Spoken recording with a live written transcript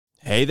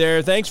Hey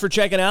there, thanks for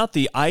checking out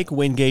the Ike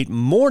Wingate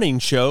Morning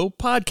Show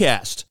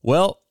podcast.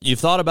 Well, you've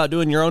thought about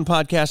doing your own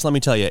podcast? Let me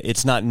tell you,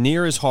 it's not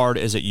near as hard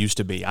as it used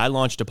to be. I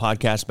launched a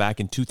podcast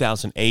back in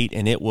 2008,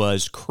 and it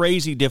was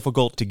crazy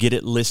difficult to get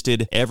it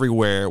listed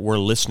everywhere where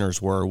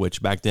listeners were,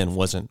 which back then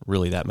wasn't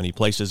really that many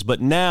places. But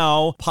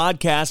now,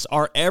 podcasts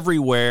are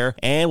everywhere,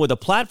 and with a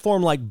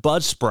platform like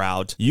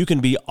Buzzsprout, you can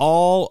be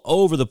all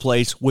over the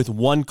place with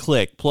one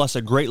click, plus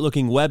a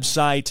great-looking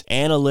website,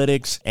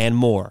 analytics, and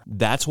more.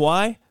 That's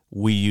why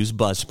we use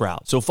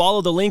Buzzsprout. So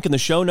follow the link in the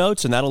show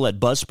notes, and that'll let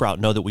Buzzsprout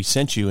know that we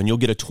sent you, and you'll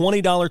get a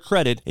 $20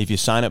 credit if you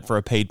sign up for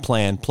a paid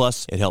plan.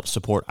 Plus, it helps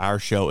support our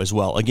show as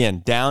well.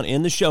 Again, down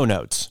in the show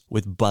notes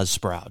with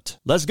Buzzsprout.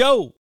 Let's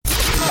go.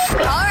 All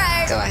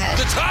right. Go ahead.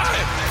 The time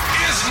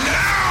is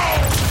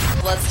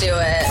now. Let's do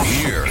it.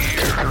 Here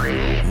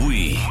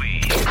we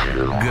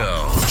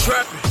go.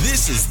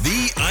 This is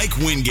the Ike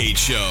Wingate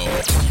Show.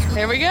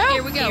 Here we go.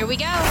 Here we go. Here we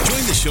go.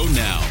 Join the show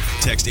now.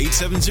 Text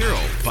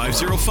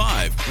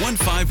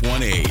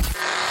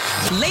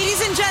 870-505-1518.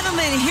 Ladies and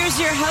gentlemen, here's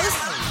your host,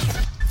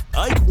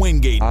 Ike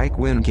Wingate. Ike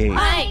Wingate.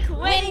 Ike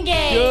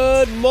Wingate.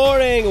 Good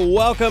morning.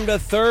 Welcome to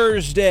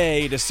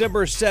Thursday,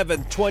 December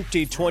 7th,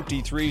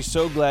 2023.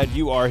 So glad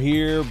you are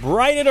here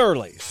bright and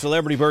early.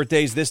 Celebrity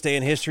birthdays, this day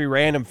in history,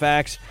 random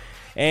facts,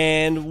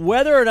 and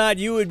whether or not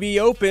you would be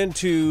open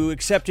to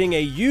accepting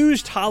a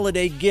used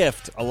holiday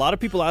gift. A lot of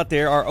people out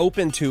there are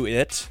open to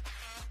it.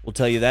 We'll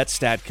tell you that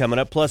stat coming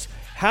up. Plus,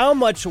 how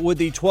much would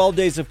the 12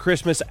 Days of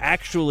Christmas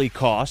actually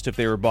cost if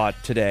they were bought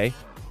today?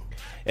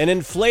 An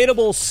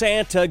inflatable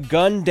Santa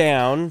gunned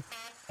down,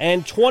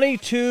 and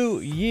 22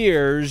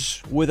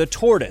 years with a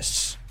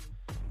tortoise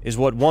is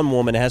what one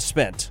woman has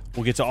spent.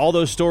 We'll get to all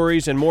those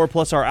stories and more,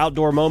 plus our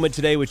outdoor moment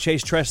today with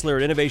Chase Tressler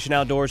at Innovation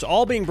Outdoors,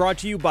 all being brought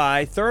to you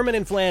by Thurman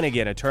and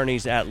Flanagan,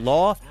 attorneys at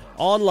law,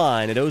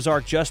 online at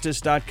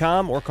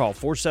ozarkjustice.com or call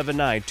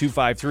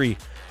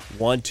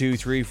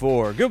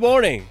 479-253-1234. Good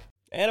morning.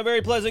 And a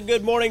very pleasant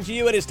good morning to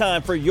you. It is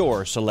time for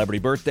your celebrity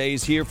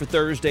birthdays here for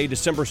Thursday,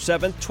 December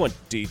 7th,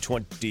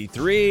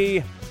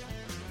 2023.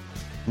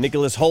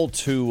 Nicholas Hoult,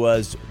 who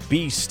was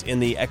Beast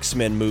in the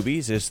X-Men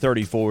movies, is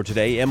 34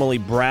 today. Emily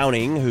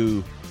Browning,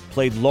 who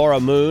played Laura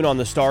Moon on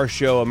the star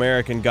show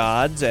American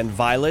Gods, and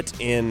Violet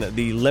in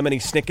the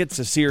Lemony Snicket's,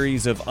 a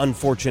series of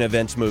unfortunate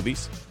events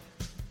movies,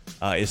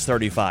 is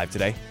 35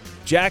 today.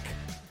 Jack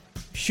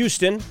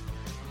Houston,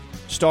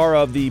 star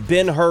of the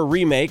Ben-Hur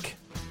remake,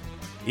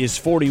 is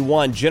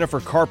 41.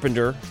 Jennifer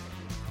Carpenter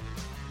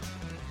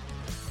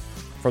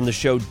from the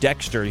show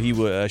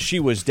Dexter. She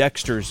was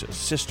Dexter's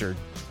sister,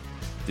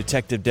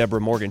 Detective Deborah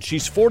Morgan.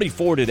 She's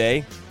 44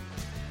 today.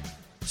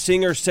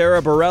 Singer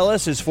Sarah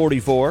Bareilles is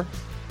 44.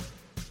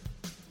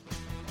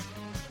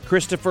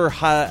 Christopher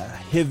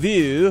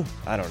Hivu,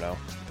 I don't know.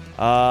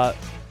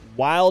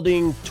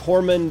 Wilding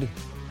Tormund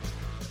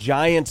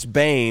Giant's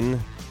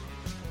Bane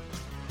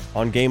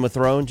on Game of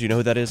Thrones. Do you know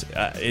who that is?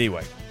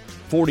 Anyway,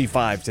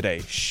 45 today.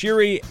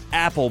 Shiri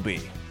Appleby,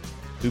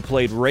 who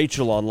played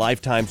Rachel on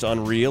Lifetime's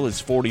Unreal, is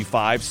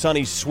 45.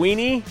 Sunny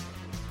Sweeney,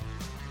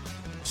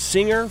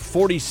 singer,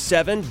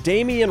 47.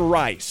 Damian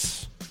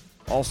Rice,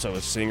 also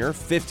a singer,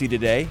 50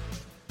 today.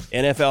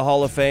 NFL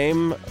Hall of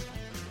Fame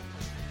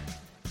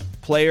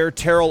player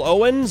Terrell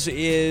Owens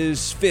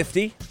is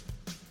 50.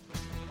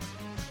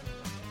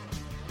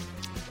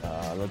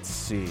 Let's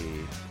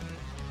see.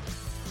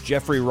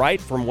 Jeffrey Wright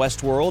from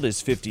Westworld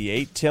is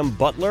 58. Tim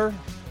Butler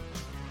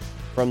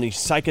from the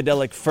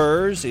Psychedelic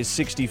Furs is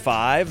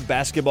 65.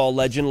 Basketball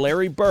legend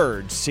Larry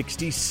Bird,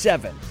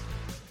 67.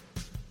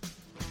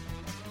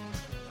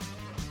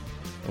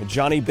 And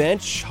Johnny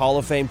Bench, Hall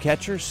of Fame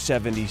catcher,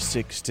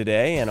 76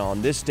 today. And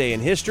on this day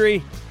in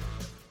history,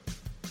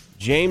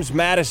 James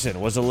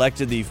Madison was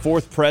elected the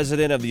 4th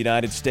president of the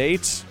United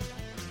States.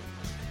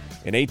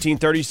 In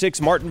 1836,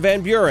 Martin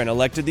Van Buren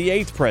elected the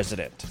 8th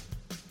president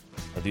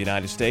of the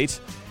United States.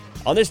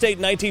 On this date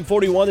in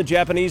 1941, the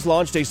Japanese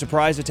launched a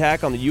surprise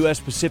attack on the U.S.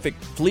 Pacific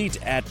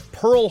Fleet at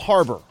Pearl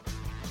Harbor,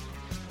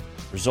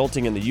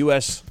 resulting in the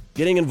U.S.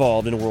 getting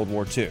involved in World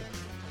War II.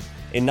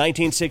 In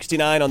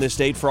 1969, on this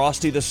date,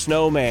 Frosty the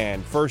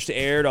Snowman first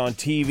aired on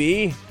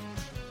TV.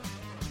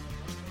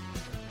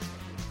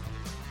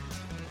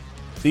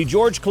 The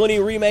George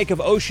Clooney remake of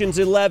Ocean's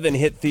 11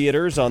 hit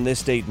theaters on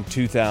this date in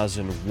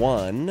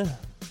 2001.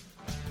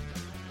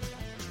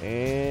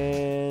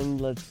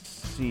 And let's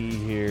see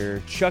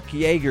here. Chuck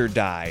Yeager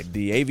died,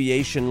 the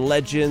aviation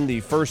legend, the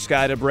first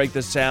guy to break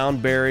the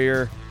sound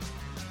barrier,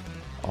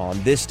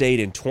 on this date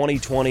in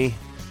 2020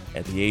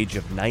 at the age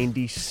of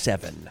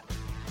 97.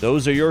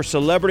 Those are your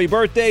celebrity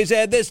birthdays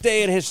and this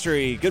day in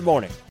history. Good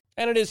morning.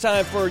 And it is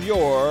time for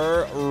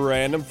your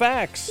random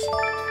facts.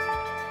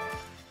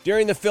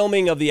 During the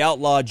filming of the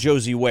outlaw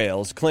Josie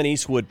Wales, Clint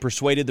Eastwood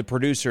persuaded the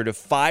producer to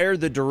fire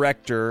the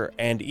director,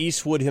 and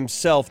Eastwood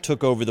himself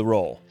took over the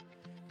role.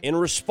 In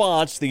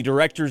response, the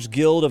Directors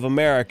Guild of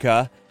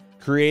America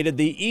created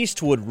the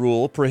Eastwood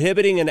Rule,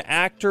 prohibiting an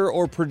actor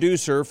or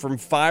producer from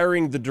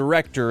firing the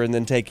director and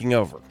then taking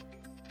over.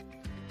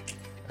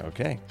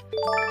 Okay.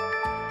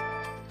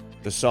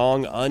 The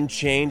song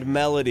Unchained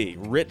Melody,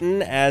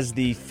 written as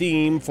the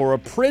theme for a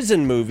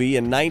prison movie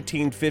in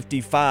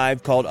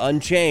 1955 called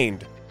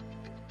Unchained.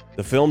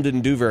 The film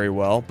didn't do very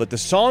well, but the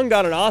song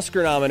got an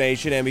Oscar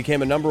nomination and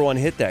became a #1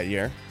 hit that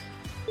year.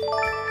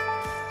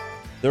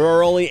 There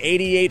are only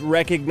 88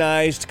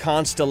 recognized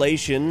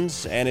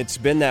constellations, and it's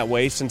been that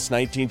way since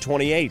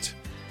 1928.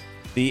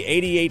 The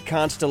 88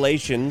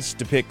 constellations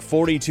depict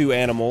 42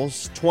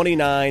 animals,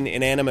 29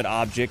 inanimate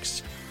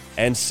objects,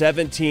 and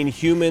 17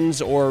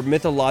 humans or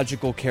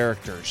mythological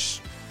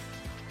characters.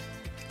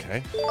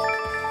 Okay.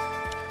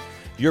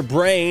 Your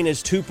brain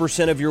is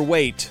 2% of your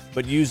weight,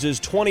 but uses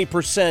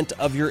 20%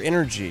 of your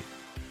energy.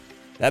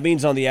 That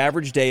means on the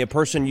average day, a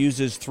person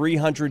uses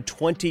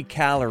 320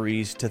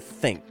 calories to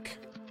think.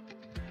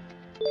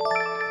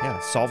 Yeah,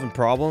 solving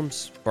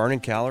problems,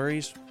 burning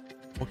calories.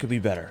 What could be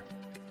better?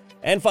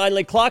 And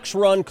finally, clocks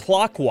run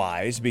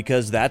clockwise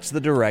because that's the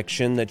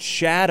direction that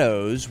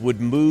shadows would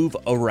move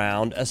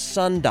around a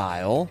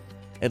sundial,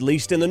 at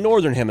least in the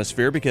northern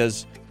hemisphere,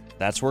 because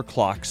that's where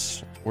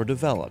clocks were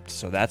developed.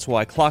 So that's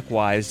why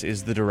clockwise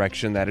is the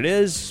direction that it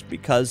is,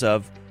 because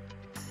of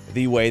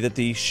the way that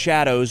the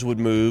shadows would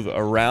move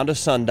around a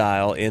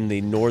sundial in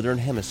the northern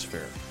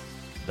hemisphere.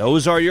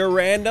 Those are your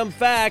random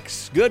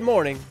facts. Good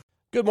morning.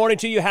 Good morning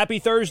to you. Happy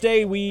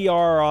Thursday. We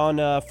are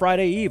on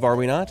Friday Eve, are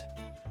we not?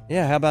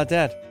 Yeah, how about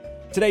that?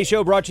 Today's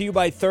show brought to you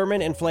by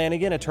Thurman and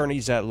Flanagan,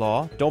 attorneys at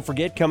law. Don't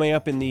forget, coming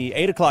up in the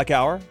 8 o'clock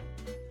hour,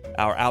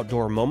 our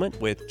outdoor moment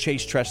with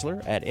Chase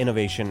Tressler at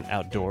Innovation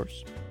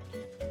Outdoors.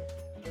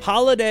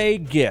 Holiday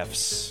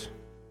gifts.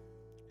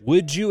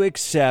 Would you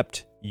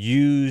accept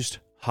used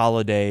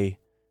holiday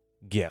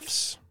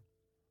gifts?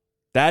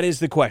 That is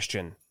the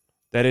question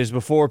that is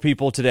before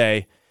people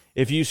today.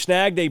 If you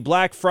snagged a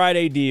Black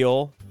Friday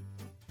deal,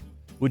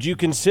 would you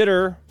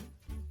consider,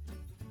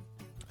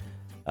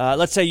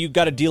 let's say you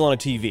got a deal on a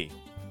TV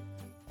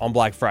on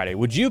Black Friday.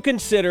 Would you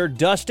consider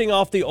dusting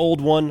off the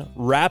old one,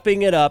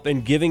 wrapping it up,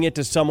 and giving it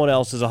to someone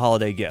else as a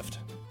holiday gift?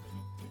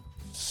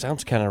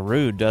 Sounds kind of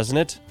rude, doesn't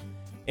it?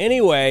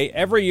 Anyway,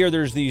 every year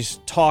there's these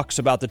talks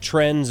about the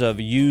trends of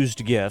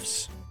used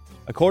gifts.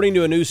 According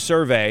to a new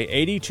survey,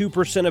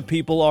 82% of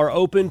people are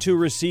open to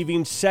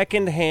receiving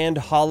secondhand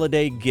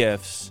holiday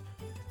gifts,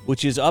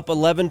 which is up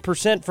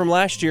 11% from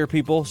last year,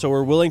 people. So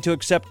we're willing to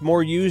accept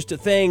more used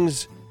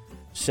things.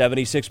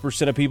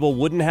 76% of people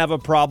wouldn't have a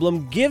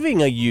problem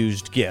giving a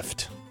used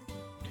gift.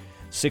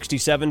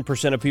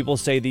 67% of people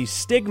say the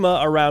stigma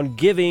around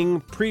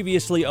giving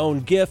previously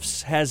owned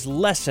gifts has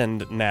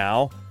lessened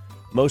now,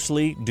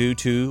 mostly due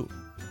to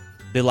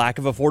the lack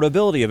of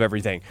affordability of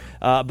everything,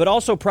 but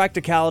also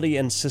practicality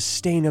and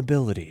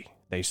sustainability,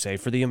 they say,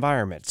 for the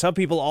environment. Some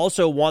people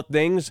also want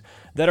things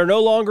that are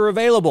no longer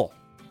available.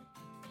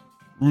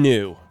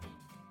 New.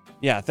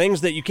 Yeah,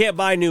 things that you can't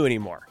buy new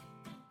anymore.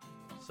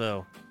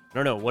 So, I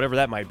don't know, whatever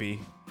that might be.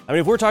 I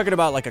mean, if we're talking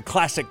about like a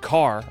classic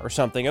car or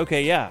something,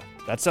 okay, yeah,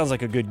 that sounds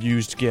like a good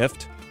used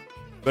gift.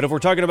 But if we're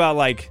talking about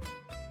like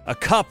a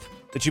cup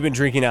that you've been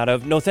drinking out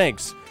of, no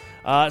thanks.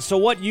 So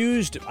what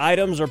used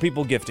items are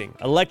people gifting?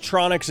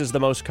 Electronics is the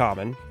most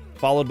common,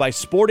 followed by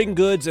sporting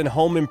goods and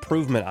home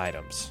improvement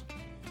items.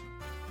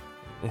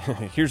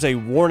 Here's a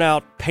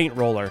worn-out paint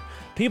roller.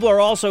 People are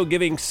also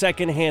giving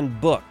secondhand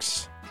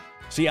books.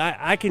 See,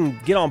 I can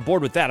get on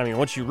board with that. I mean,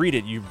 once you read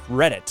it, you've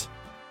read it.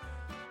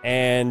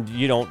 And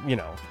you don't,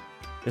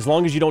 as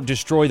long as you don't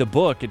destroy the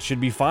book, it should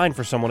be fine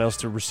for someone else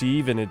to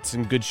receive, and it's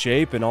in good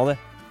shape and all that.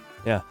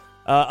 Yeah.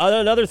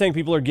 Another thing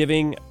people are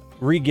giving...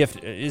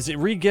 Is it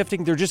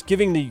regifting? They're just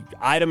giving the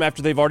item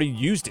after they've already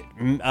used it.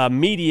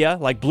 Media,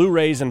 like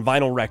Blu-rays and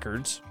vinyl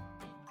records.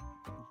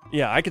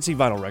 Yeah, I could see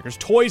vinyl records.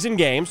 Toys and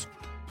games.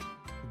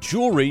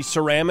 Jewelry,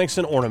 ceramics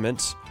and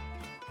ornaments.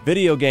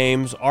 Video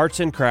games, arts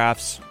and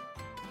crafts.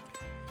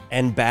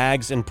 And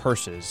bags and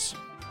purses.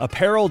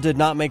 Apparel did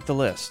not make the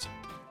list.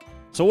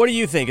 So what do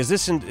you think? Is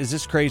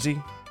this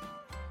crazy?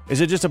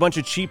 Is it just a bunch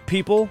of cheap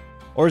people?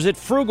 Or is it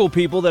frugal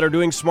people that are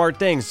doing smart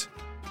things?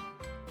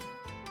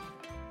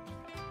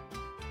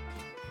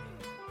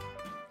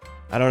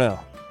 I don't know.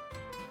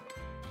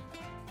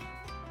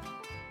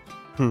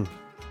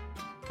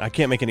 I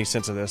can't make any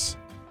sense of this.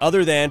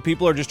 Other than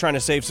people are just trying to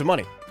save some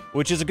money,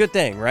 which is a good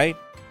thing, right?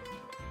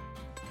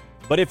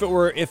 But if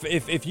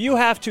you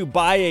have to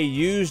buy a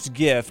used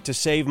gift to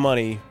save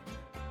money,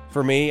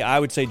 for me, I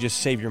would say just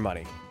save your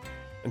money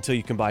until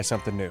you can buy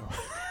something new.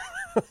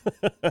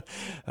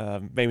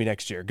 Maybe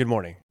next year. Good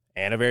morning.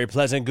 And a very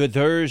pleasant good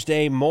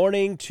Thursday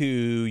morning to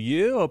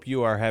you. Hope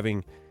you are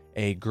having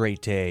a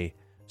great day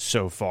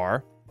so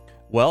far.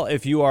 Well,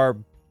 if you are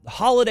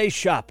holiday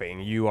shopping,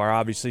 you are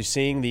obviously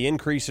seeing the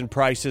increase in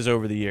prices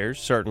over the years.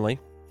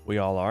 Certainly, we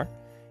all are.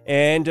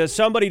 And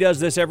somebody does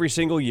this every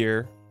single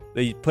year.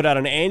 They put out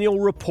an annual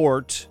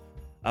report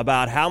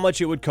about how much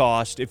it would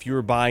cost if you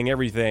were buying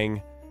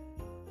everything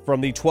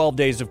from the 12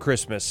 Days of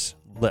Christmas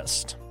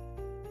list.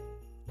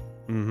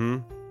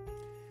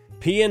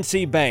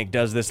 PNC Bank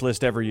does this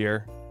list every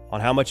year on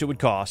how much it would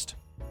cost.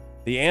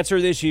 The answer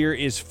this year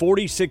is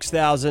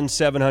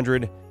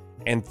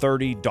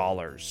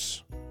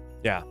 $46,730.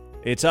 Yeah.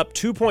 It's up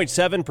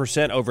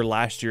 2.7% over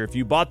last year. If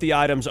you bought the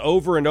items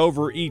over and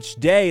over each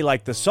day,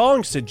 like the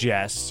song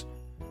suggests,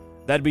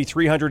 that'd be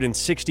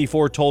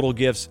 364 total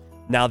gifts.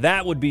 Now,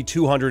 that would be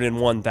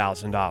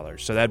 $201,000,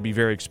 so that'd be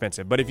very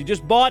expensive. But if you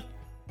just bought,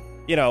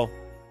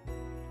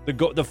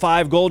 the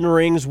 5 golden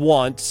rings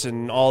once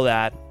and all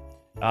that,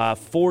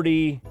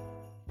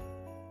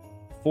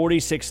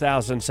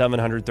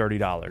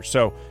 $46,730.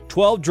 So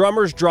 12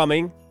 drummers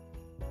drumming.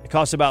 It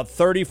costs about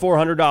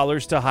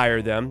 $3,400 to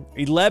hire them.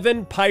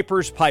 11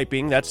 pipers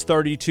piping. That's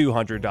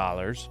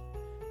 $3,200.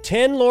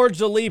 10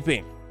 lords a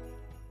leaping.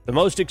 The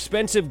most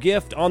expensive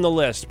gift on the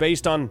list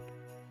based on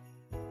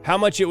how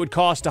much it would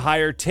cost to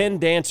hire 10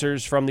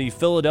 dancers from the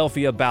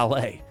Philadelphia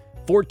Ballet.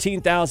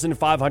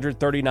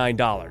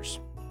 $14,539.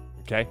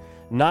 Okay.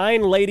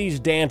 9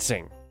 ladies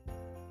dancing.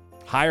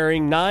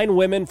 Hiring 9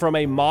 women from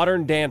a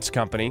modern dance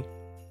company.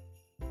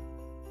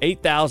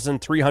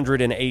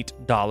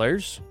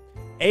 $8,308.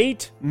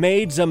 8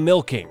 maids a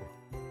milking.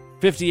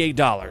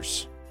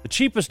 $58. The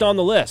cheapest on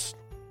the list.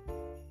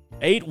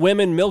 8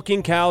 women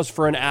milking cows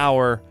for an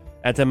hour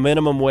at the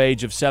minimum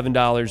wage of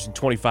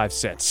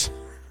 $7.25.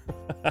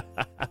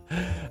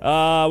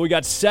 We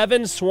got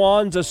 7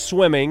 swans a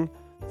swimming,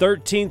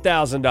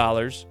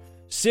 $13,000.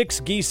 6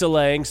 geese a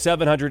laying,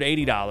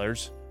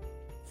 $780.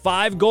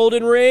 5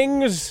 golden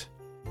rings,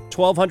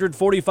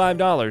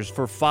 $1,245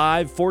 for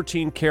 5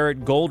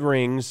 14-karat gold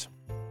rings.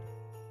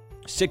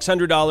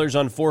 $600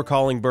 on 4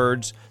 calling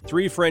birds.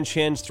 3 French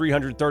hens,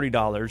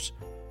 $330.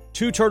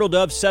 2 turtle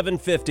doves,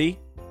 $750.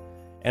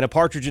 And a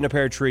partridge in a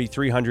pear tree,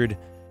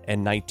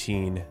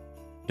 $319.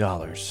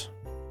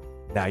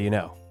 Now you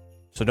know.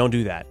 So don't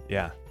do that.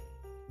 Yeah.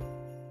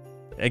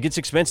 It gets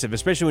expensive,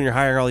 especially when you're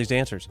hiring all these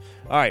dancers.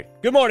 All right.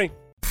 Good morning.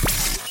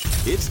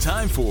 It's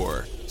time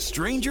for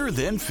Stranger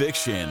Than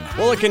Fiction.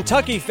 Well, a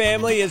Kentucky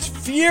family is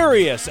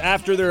furious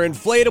after their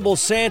inflatable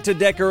Santa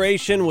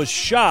decoration was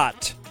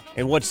shot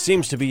in what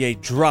seems to be a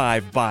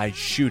drive-by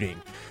shooting.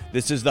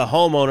 This is the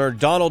homeowner,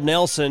 Donald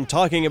Nelson,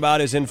 talking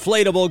about his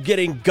inflatable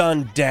getting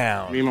gunned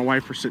down. Me and my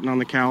wife were sitting on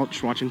the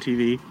couch watching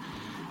TV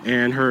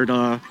and heard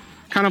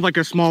kind of like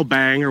a small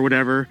bang or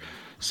whatever.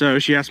 So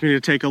she asked me to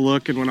take a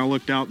look, and when I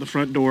looked out the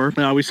front door,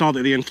 we saw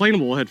that the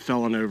inflatable had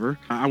fallen over.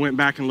 I went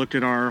back and looked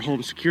at our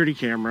home security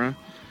camera,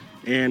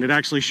 and it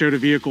actually showed a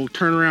vehicle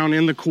turn around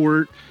in the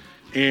court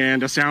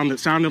and a sound that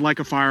sounded like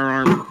a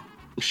firearm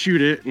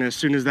shoot it, and as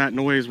soon as that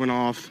noise went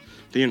off,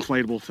 the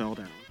inflatable fell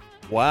down.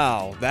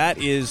 Wow, that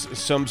is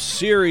some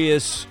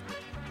serious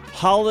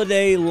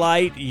holiday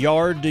light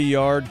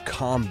yard-to-yard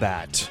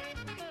combat.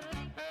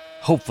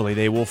 Hopefully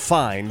they will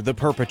find the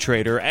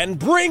perpetrator and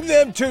bring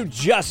them to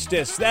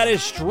justice. That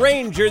is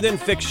Stranger Than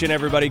Fiction,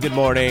 everybody. Good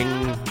morning.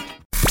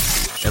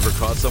 Ever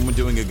caught someone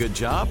doing a good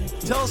job?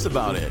 Tell us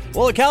about it.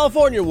 Well, a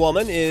California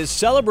woman is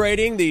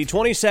celebrating the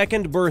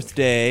 22nd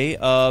birthday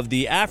of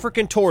the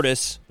African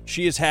tortoise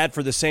she has had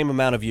for the same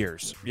amount of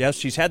years. Yes,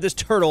 she's had this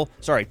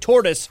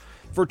tortoise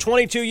for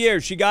 22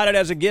 years. She got it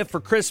as a gift for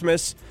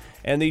Christmas,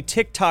 and the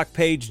TikTok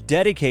page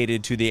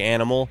dedicated to the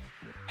animal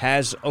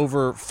has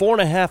over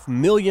 4.5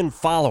 million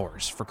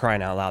followers, for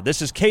crying out loud.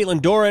 This is Caitlin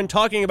Doran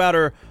talking about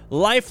her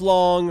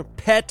lifelong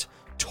pet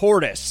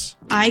tortoise.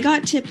 I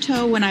got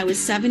Tiptoe when I was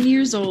 7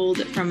 years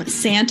old from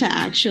Santa,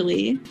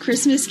 actually.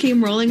 Christmas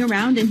came rolling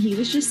around and he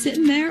was just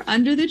sitting there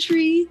under the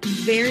tree,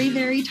 very,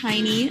 very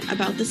tiny,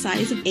 about the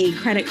size of a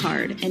credit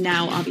card. And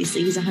now,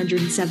 obviously, he's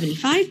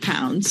 175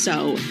 pounds.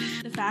 So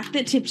the fact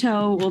that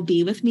Tiptoe will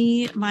be with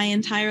me my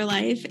entire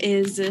life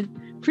is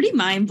pretty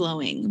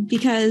mind-blowing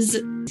because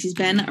he's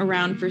been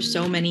around for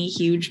so many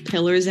huge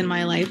pillars in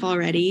my life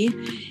already.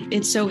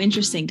 It's so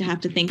interesting to have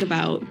to think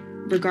about,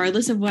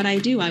 regardless of what I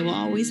do, I will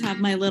always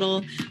have my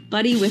little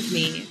buddy with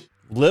me.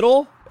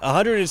 Little?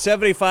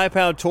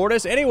 175-pound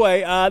tortoise?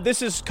 Anyway,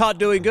 this is Caught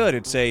Doing Good.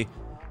 It's a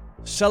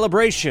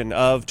celebration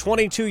of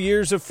 22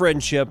 years of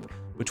friendship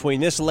between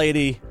this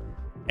lady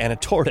and a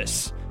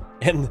tortoise.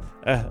 And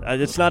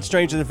it's not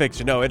Stranger Than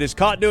Fiction. No, it is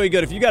Caught Doing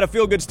Good. If you got a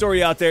feel-good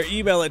story out there,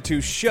 email it to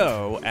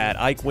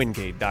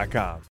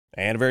show@ikewingate.com.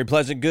 And a very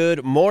pleasant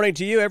good morning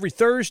to you. Every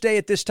Thursday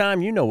at this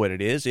time, you know what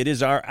it is. It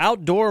is our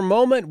outdoor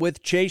moment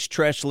with Chase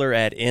Tressler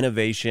at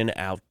Innovation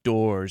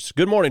Outdoors.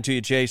 Good morning to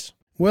you, Chase.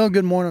 Well,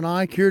 good morning,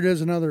 Ike. Here it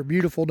is, another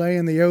beautiful day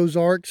in the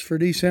Ozarks for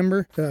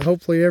December.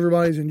 Hopefully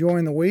everybody's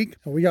enjoying the week.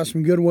 We got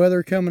some good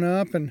weather coming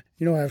up, and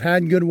I've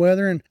had good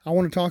weather, and I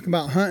want to talk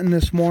about hunting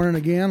this morning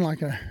again,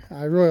 like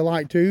I really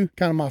like to,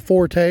 kind of my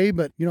forte,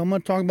 but, I'm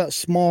going to talk about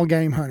small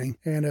game hunting.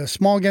 And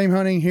small game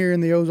hunting here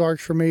in the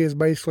Ozarks for me is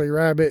basically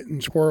rabbit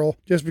and squirrel,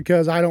 just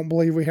because I don't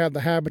believe we have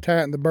the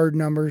habitat and the bird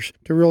numbers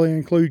to really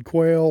include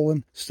quail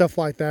and stuff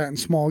like that in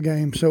small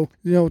game. So,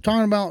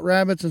 talking about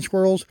rabbits and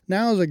squirrels,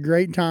 now is a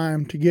great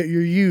time to get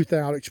your youth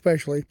out,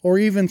 especially, or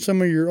even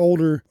some of your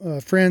older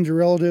friends or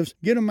relatives.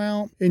 Get them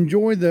out,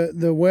 enjoy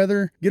the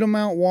weather, get them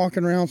out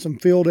walking around some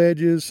field edge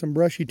edges, some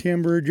brushy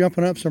timber,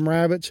 jumping up some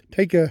rabbits.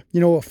 Take a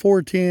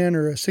 410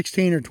 or a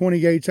 16 or 20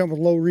 gauge, something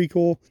with low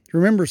recoil.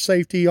 Remember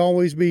safety,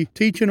 always be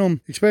teaching them,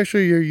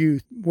 especially your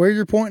youth, where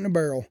you're pointing the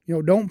barrel.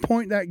 Don't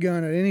point that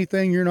gun at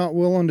anything you're not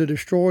willing to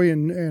destroy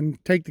and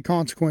take the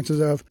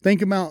consequences of.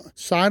 Think about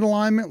sight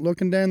alignment,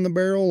 looking down the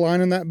barrel,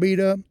 lining that bead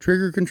up,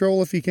 trigger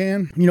control if you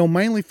can.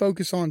 Mainly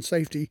focus on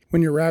safety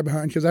when you're rabbit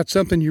hunting, because that's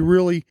something you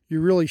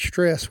really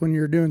stress when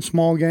you're doing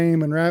small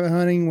game and rabbit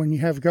hunting, when you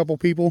have a couple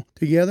people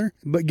together.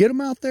 But get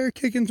them out there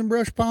kicking some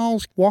brush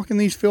piles, walking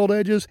these field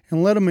edges,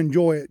 and let them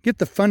enjoy it. Get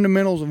the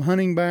fundamentals of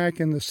hunting back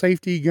and the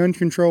safety, gun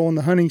control, and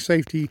the hunting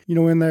safety,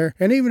 in there.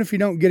 And even if you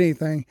don't get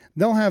anything,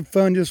 they'll have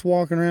fun just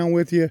walking around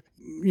with you,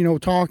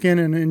 talking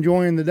and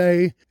enjoying the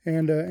day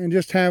and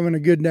just having a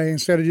good day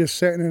instead of just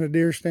sitting in a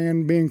deer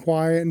stand, being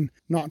quiet and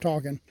not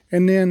talking.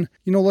 And then,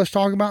 let's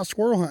talk about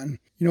squirrel hunting.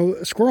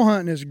 Squirrel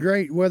hunting is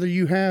great, whether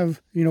you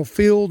have,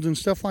 fields and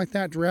stuff like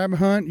that to rabbit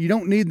hunt. You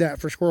don't need that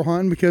for squirrel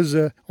hunting because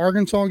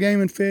Arkansas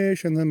Game and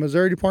Fish and the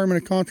Missouri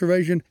Department of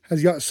Conservation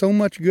has got so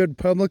much good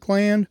public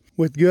land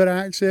with good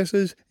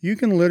accesses. You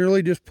can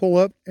literally just pull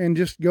up and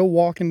just go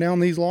walking down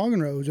these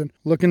logging roads and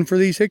looking for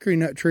these hickory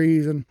nut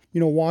trees and,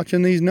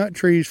 watching these nut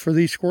trees for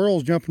these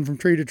squirrels jumping from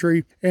tree to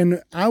tree.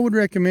 And I would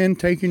recommend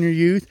taking your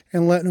youth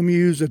and letting them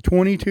use a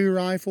 22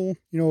 rifle,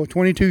 a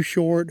 22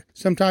 short,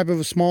 some type of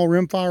a small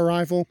rimfire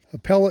rifle, a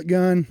pellet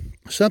gun,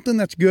 something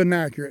that's good and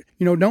accurate.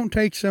 Don't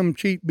take some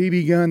cheap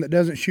BB gun that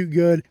doesn't shoot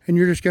good and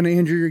you're just going to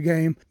injure your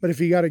game. But if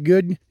you got a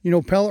good,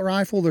 pellet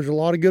rifle, there's a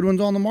lot of good ones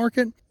on the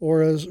market,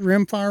 or a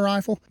rimfire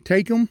rifle,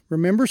 take them.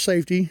 Remember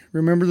safety.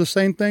 Remember the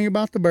same thing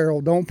about the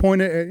barrel. Don't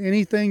point it at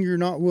anything you're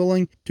not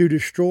willing to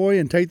destroy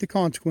and take the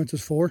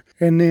consequences for.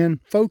 And then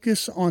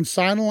focus on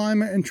sight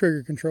alignment and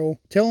trigger control.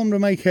 Tell them to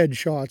make head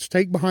shots.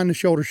 Take behind the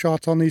shoulder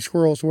shots on these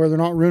squirrels where they're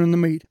not ruining the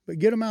meat. But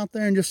get them out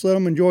there and just let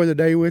them enjoy the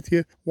day with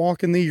you,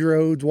 walking these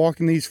roads,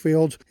 walking these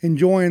fields,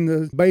 enjoying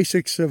the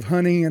basics of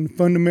hunting and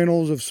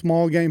fundamentals of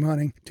small game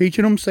hunting,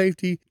 teaching them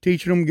safety,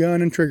 teaching them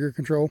gun and trigger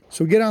control.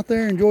 So get out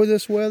there, enjoy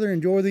this weather,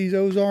 enjoy these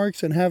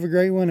Ozarks, and have a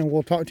great one, and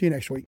we'll talk to you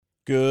next week.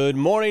 Good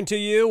morning to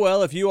you.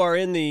 Well, if you are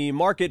in the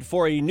market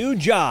for a new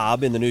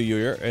job in the new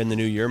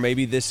year,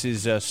 maybe this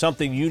is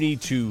something you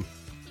need to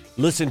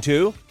listen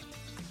to.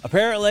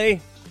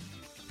 Apparently,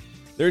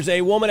 there's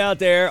a woman out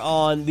there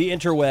on the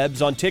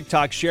interwebs, on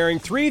TikTok, sharing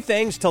 3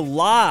 things to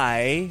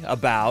lie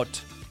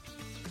about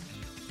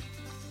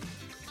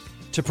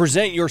to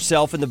present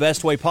yourself in the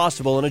best way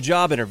possible in a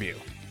job interview.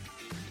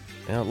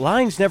 Now,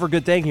 lying's never a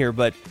good thing here,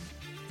 but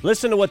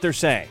listen to what they're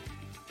saying.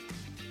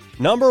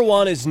 Number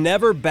 1 is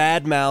never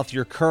badmouth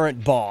your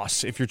current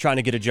boss if you're trying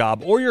to get a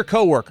job, or your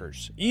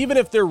coworkers, even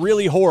if they're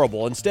really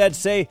horrible. Instead,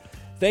 say,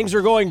 things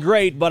are going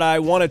great, but I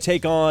want to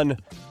take on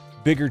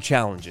bigger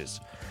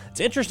challenges. It's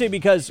interesting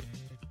because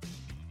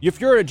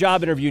if you're at a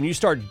job interview and you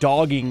start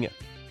dogging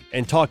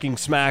and talking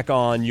smack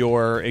on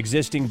your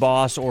existing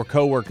boss or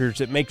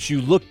coworkers, it makes you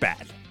look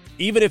bad,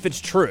 even if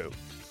it's true,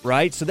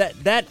 right? So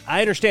that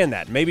I understand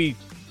that. Maybe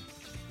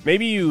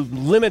you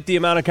limit the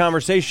amount of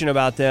conversation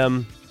about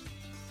them.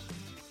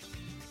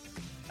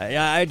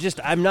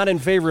 I'm not in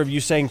favor of you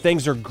saying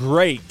things are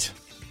great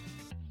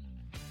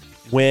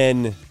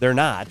when they're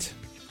not.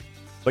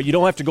 But you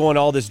don't have to go into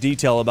all this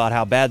detail about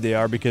how bad they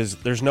are, because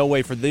there's no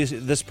way for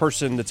this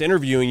person that's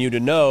interviewing you to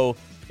know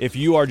if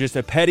you are just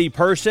a petty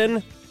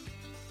person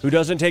who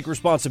doesn't take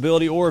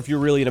responsibility or if you're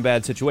really in a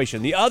bad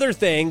situation. The other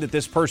thing that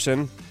this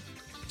person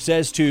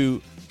says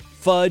to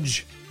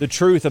fudge the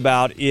truth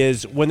about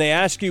is when they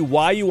ask you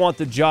why you want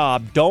the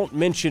job, don't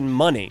mention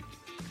money,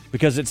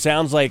 because it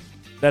sounds like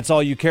that's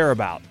all you care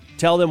about.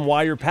 Tell them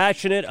why you're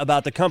passionate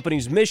about the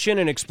company's mission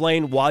and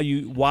explain why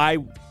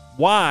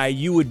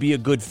you would be a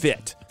good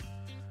fit.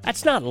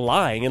 That's not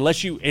lying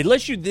unless you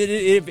did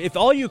it. If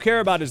all you care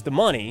about is the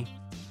money,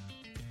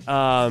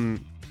 then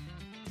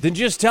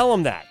just tell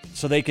them that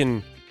so they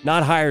can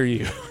not hire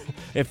you.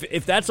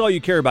 If that's all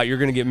you care about, you're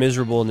going to get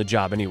miserable in the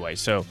job anyway.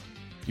 So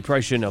you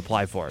probably shouldn't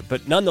apply for it.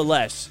 But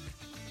nonetheless,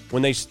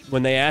 when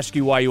they ask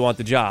you why you want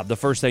the job, the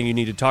first thing you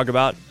need to talk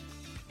about,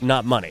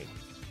 not money.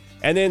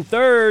 And then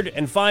third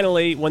and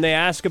finally, when they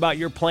ask about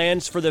your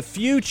plans for the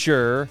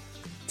future,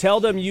 tell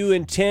them you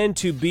intend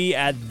to be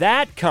at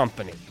that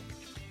company.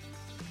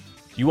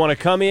 You want to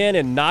come in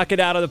and knock it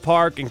out of the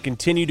park and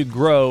continue to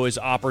grow as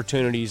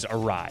opportunities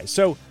arise.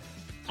 So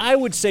I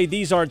would say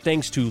these aren't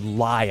things to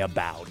lie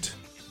about.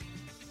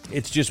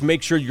 It's just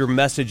make sure your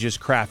message is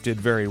crafted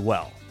very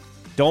well.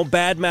 Don't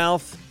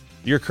badmouth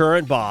your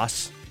current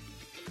boss.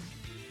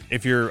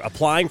 If you're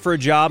applying for a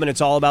job and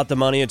it's all about the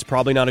money, it's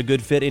probably not a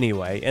good fit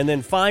anyway. And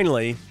then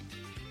finally,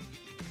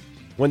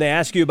 when they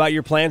ask you about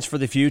your plans for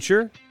the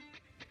future,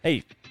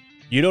 hey,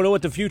 you don't know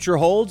what the future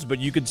holds, but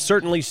you could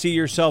certainly see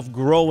yourself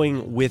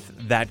growing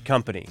with that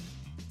company.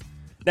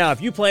 Now,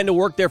 if you plan to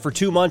work there for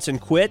 2 months and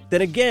quit,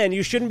 then again,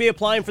 you shouldn't be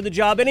applying for the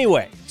job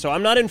anyway. So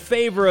I'm not in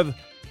favor of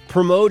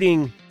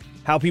promoting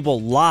how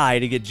people lie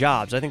to get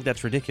jobs. I think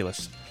that's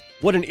ridiculous.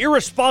 What an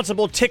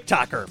irresponsible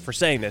TikToker for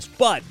saying this.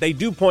 But they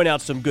do point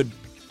out some good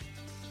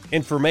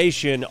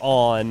information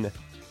on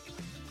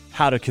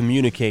how to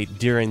communicate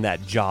during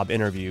that job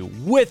interview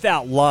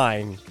without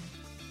lying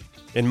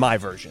in my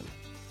version.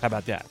 How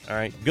about that? All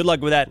right. Good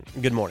luck with that.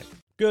 Good morning.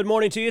 Good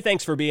morning to you.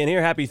 Thanks for being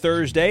here. Happy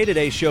Thursday.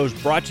 Today's show is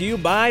brought to you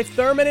by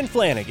Thurman and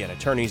Flanagan,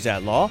 attorneys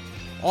at law.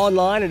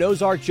 Online at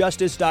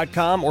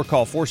ozarkjustice.com or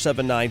call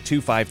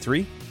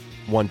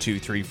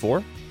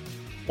 479-253-1234.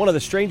 One of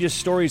the strangest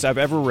stories I've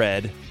ever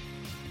read.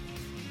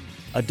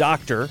 A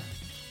doctor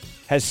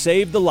has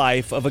saved the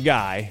life of a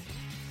guy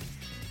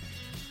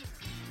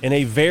in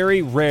a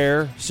very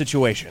rare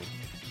situation.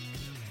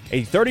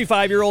 A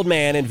 35-year-old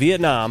man in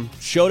Vietnam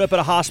showed up at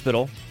a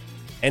hospital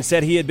and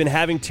said he had been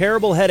having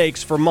terrible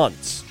headaches for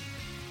months.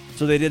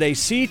 So they did a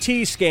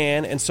CT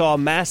scan and saw a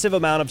massive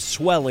amount of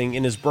swelling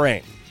in his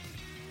brain.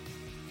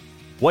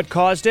 What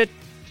caused it?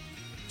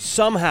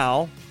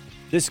 Somehow,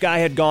 this guy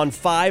had gone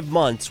 5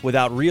 months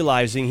without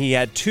realizing he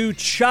had 2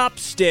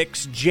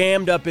 chopsticks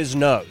jammed up his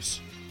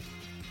nose.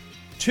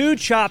 2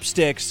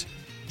 chopsticks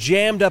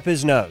jammed up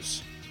his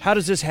nose. How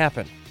does this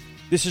happen?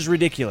 This is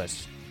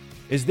ridiculous.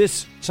 Is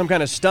this some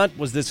kind of stunt?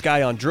 Was this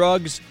guy on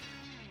drugs?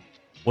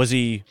 Was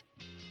he,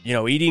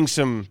 eating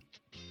some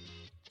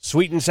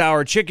sweet and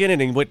sour chicken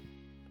and he went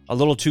a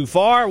little too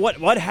far?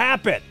 What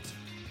happened?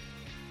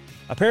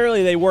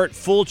 Apparently they weren't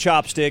full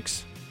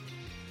chopsticks.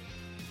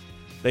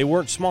 They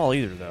weren't small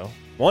either, though.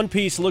 One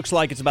piece looks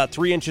like it's about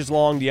 3 inches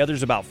long. The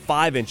other's about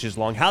 5 inches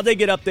long. How'd they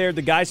get up there?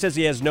 The guy says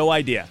he has no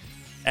idea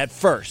at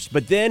first.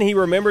 But then he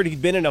remembered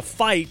he'd been in a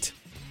fight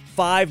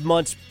 5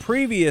 months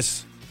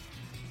previous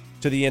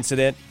to the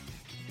incident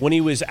when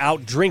he was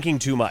out drinking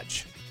too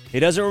much. He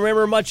doesn't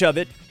remember much of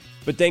it,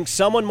 but thinks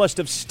someone must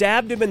have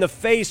stabbed him in the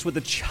face with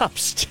the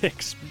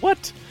chopsticks.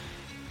 What?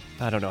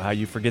 I don't know how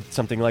you forget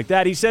something like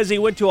that. He says he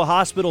went to a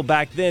hospital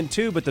back then,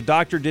 too, but the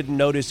doctor didn't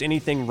notice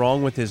anything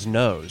wrong with his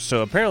nose.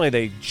 So apparently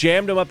they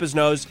jammed him up his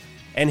nose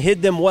and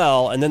hid them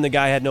well, and then the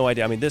guy had no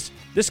idea. I mean, this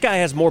guy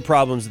has more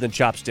problems than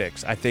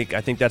chopsticks. I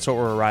think that's what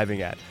we're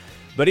arriving at.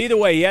 But either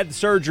way, he had the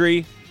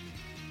surgery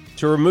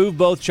to remove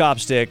both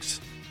chopsticks,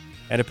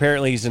 and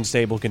apparently he's in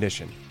stable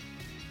condition.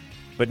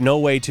 But no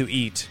way to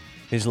eat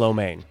his lo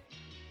mein.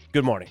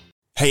 Good morning.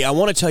 Hey, I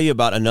want to tell you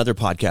about another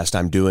podcast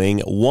I'm doing,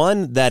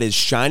 one that is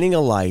shining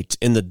a light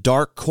in the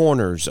dark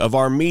corners of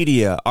our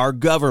media, our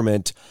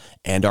government,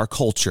 and our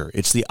culture.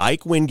 It's the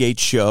Ike Wingate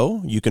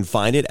Show. You can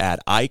find it at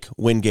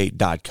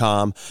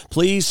IkeWingate.com.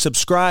 Please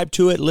subscribe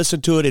to it,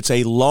 listen to it. It's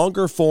a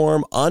longer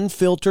form,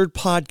 unfiltered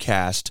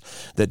podcast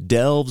that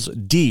delves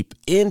deep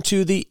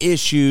into the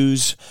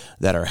issues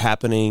that are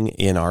happening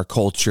in our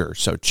culture.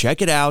 So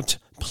check it out,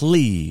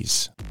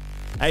 please.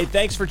 Hey,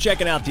 thanks for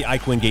checking out the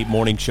Ike Wingate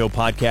Morning Show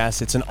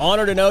podcast. It's an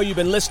honor to know you've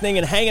been listening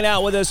and hanging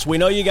out with us. We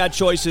know you got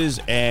choices,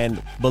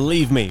 and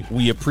believe me,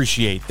 we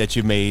appreciate that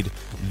you made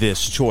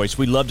this choice.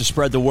 We'd love to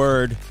spread the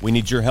word. We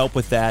need your help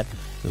with that.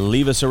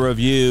 Leave us a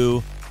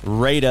review,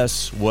 rate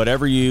us,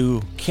 whatever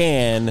you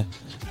can,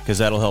 because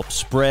that'll help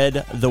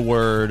spread the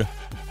word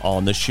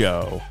on the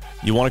show.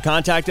 You want to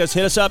contact us,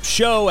 hit us up,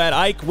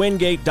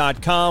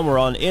 show@IkeWingate.com. We're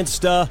on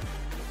Insta.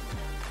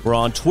 We're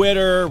on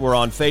Twitter, we're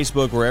on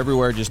Facebook, we're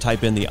everywhere. Just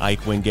type in the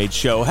Ike Wingate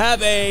Show. Have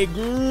a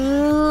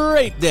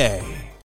great day.